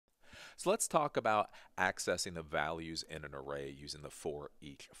So let's talk about accessing the values in an array using the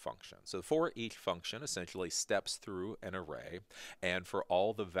foreach function. So the foreach function essentially steps through an array, and for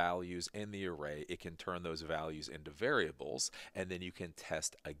all the values in the array, it can turn those values into variables, and then you can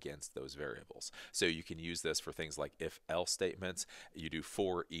test against those variables. So you can use this for things like if-else statements. You do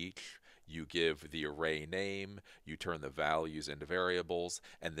foreach, you give the array name, you turn the values into variables,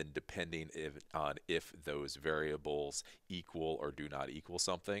 and then depending on if those variables equal or do not equal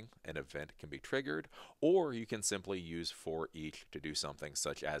something, an event can be triggered, or you can simply use for each to do something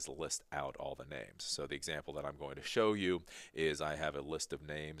such as list out all the names. So the example that I'm going to show you is I have a list of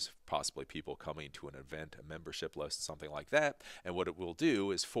names, possibly people coming to an event, a membership list, something like that, and what it will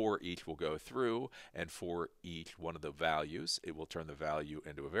do is for each will go through, and for each one of the values, it will turn the value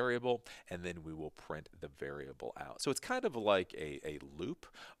into a variable, and then we will print the variable out. So it's kind of like a loop,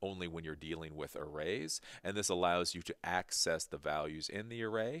 only when you're dealing with arrays, and this allows you to access the values in the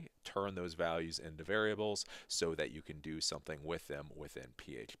array, turn those values into variables so that you can do something with them within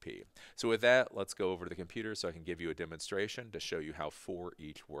PHP. So with that, let's go over to the computer so I can give you a demonstration to show you how for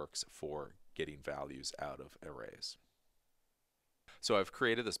each works for getting values out of arrays. So I've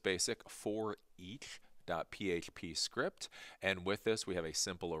created this basic for each .php script, and with this we have a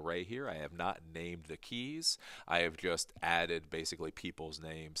simple array here. I have not named the keys. I have just added basically people's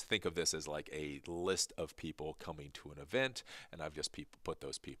names. Think of this as like a list of people coming to an event, and I've just put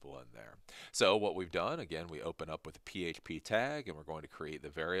those people in there. So what we've done, again, we open up with a PHP tag, and we're going to create the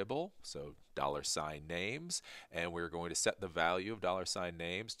variable, so $names, and we're going to set the value of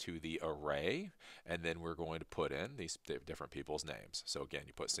 $names to the array, and then we're going to put in these different people's names. So again,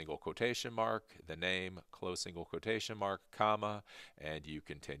 you put single quotation mark, the name, close single quotation mark, comma, and you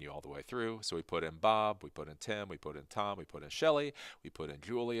continue all the way through. So we put in Bob, we put in Tim, we put in Tom, we put in Shelley, we put in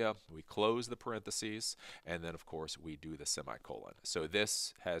Julia, we close the parentheses, and then of course we do the semicolon. So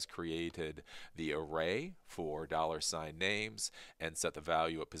this has created the array for $names and set the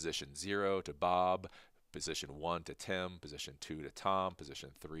value at position 0 to Bob, position 1 to Tim, position 2 to Tom,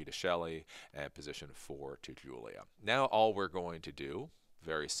 position 3 to Shelley, and position 4 to Julia. Now all we're going to do,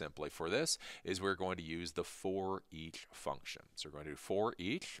 very simply for this, is we're going to use the for each function. So we're going to do for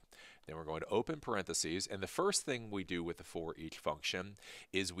each, then we're going to open parentheses, and the first thing we do with the for each function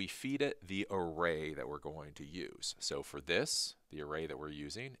is we feed it the array that we're going to use. So for this, the array that we're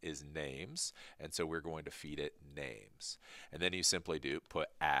using is names, and so we're going to feed it names. And then you simply do put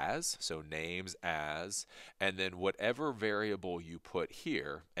as, so names as, and then whatever variable you put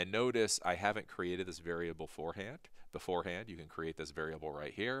here, and notice I haven't created this variable beforehand, you can create this variable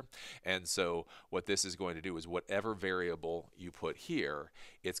right here. And so what this is going to do is whatever variable you put here,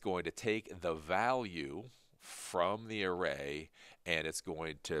 it's going to take the value from the array, and it's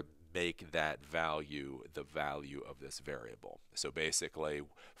going to make that value the value of this variable. So basically,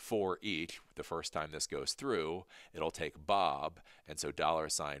 for each, the first time this goes through, it'll take Bob, and so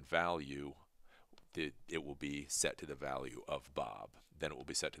 $value, it will be set to the value of Bob. Then it will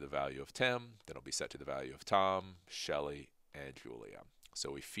be set to the value of Tim, then it'll be set to the value of Tom, Shelley, and Julia.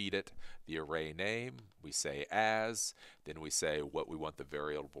 So we feed it the array name, we say as, then we say what we want the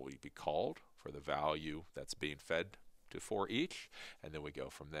variable to be called for the value that's being fed to for each, and then we go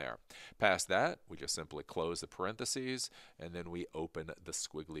from there. Past that, we just simply close the parentheses, and then we open the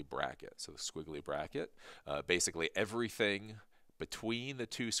squiggly bracket. So the squiggly bracket, basically everything between the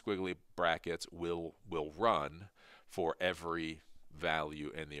two squiggly brackets will run for every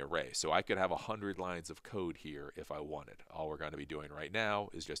value in the array. So I could have 100 lines of code here if I wanted. All we're going to be doing right now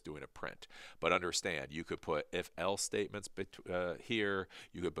is just doing a print. But understand, you could put if-else statements here.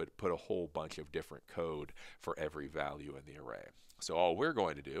 You could put a whole bunch of different code for every value in the array. So all we're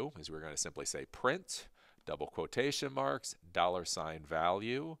going to do is we're going to simply say print, double quotation marks,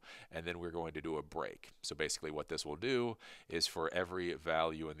 $value, and then we're going to do a break. So basically what this will do is for every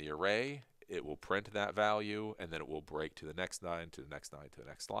value in the array, it will print that value, and then it will break to the next line, to the next line, to the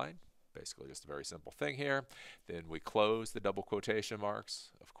next line. Basically just a very simple thing here. Then we close the double quotation marks.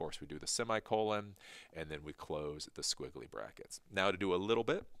 Of course, we do the semicolon, and then we close the squiggly brackets. Now to do a little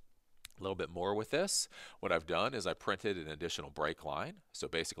bit more with this, what I've done is I printed an additional break line. So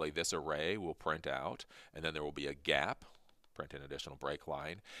basically this array will print out, and then there will be a gap, print an additional break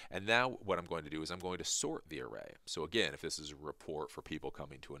line. And now what I'm going to do is I'm going to sort the array. So again, if this is a report for people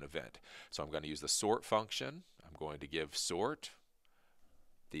coming to an event, so I'm going to use the sort function. I'm going to give sort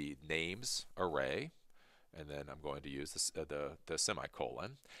the names array, and then I'm going to use this, the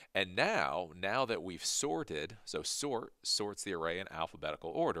semicolon. And now that we've sorted, so sort sorts the array in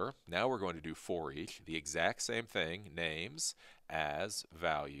alphabetical order. Now we're going to do for each, the exact same thing, names as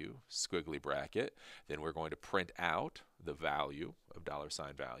value, squiggly bracket. Then we're going to print out the value of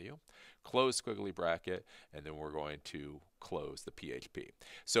 $value, close squiggly bracket, and then we're going to close the PHP.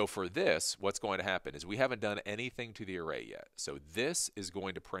 So for this, what's going to happen is we haven't done anything to the array yet. So this is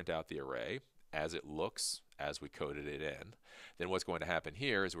going to print out the array as it looks as we coded it in. Then what's going to happen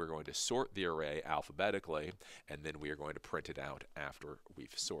here is we're going to sort the array alphabetically, and then we are going to print it out after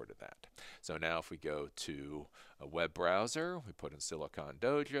we've sorted that. So now if we go to a web browser, we put in Silicon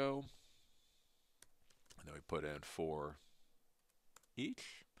Dojo, and then we put in for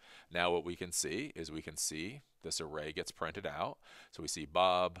each. Now what we can see is this array gets printed out. So we see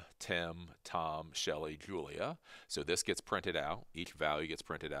Bob, Tim, Tom, Shelley, Julia. So this gets printed out. Each value gets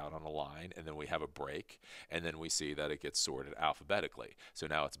printed out on a line, and then we have a break, and then we see that it gets sorted alphabetically. So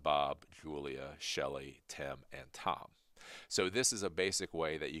now it's Bob, Julia, Shelley, Tim, and Tom. So this is a basic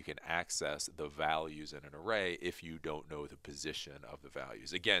way that you can access the values in an array if you don't know the position of the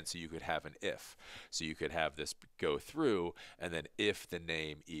values. Again, so you could have an if. So you could have this go through, and then if the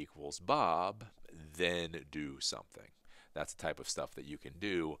name equals Bob, then do something. That's the type of stuff that you can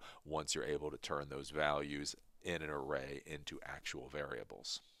do once you're able to turn those values in an array into actual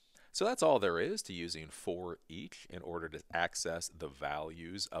variables. So that's all there is to using for each in order to access the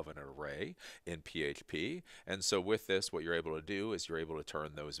values of an array in PHP. And so with this, what you're able to do is you're able to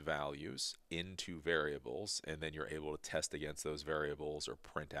turn those values into variables, and then you're able to test against those variables or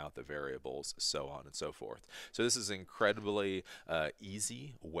print out the variables, so on and so forth. So this is an incredibly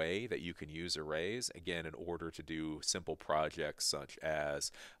easy way that you can use arrays, again, in order to do simple projects such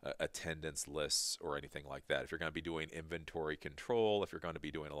as attendance lists or anything like that. If you're going to be doing inventory control, if you're going to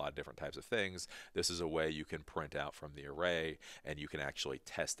be doing a lot of different types of things, this is a way you can print out from the array, and you can actually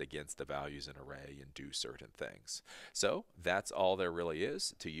test against the values in an array and do certain things. So that's all there really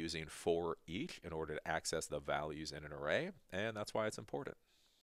is to using for each in order to access the values in an array, and that's why it's important.